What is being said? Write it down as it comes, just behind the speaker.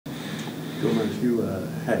Domas, you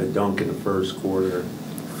had a dunk in the first quarter,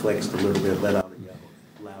 flexed a little bit, let out a yell,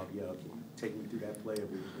 loud yell. Can you take me through that play of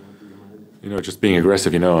what was going through your mind? You know, just being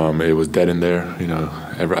aggressive. You know, it was dead in there. You know,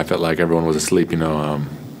 I felt like everyone was asleep. You know,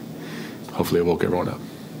 hopefully it woke everyone up.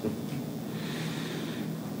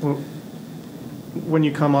 Well, when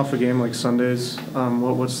you come off a game like Sundays,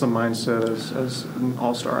 what's the mindset as an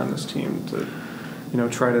all-star on this team to, you know,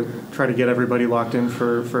 try to get everybody locked in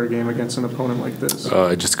for a game against an opponent like this?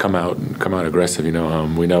 Just come out aggressive. You know,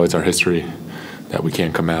 we know it's our history that we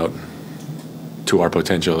can't come out to our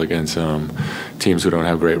potential against teams who don't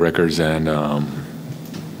have great records, and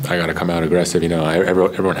I got to come out aggressive. You know,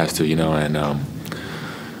 everyone has to. You know, and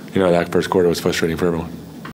you know that first quarter was frustrating for everyone.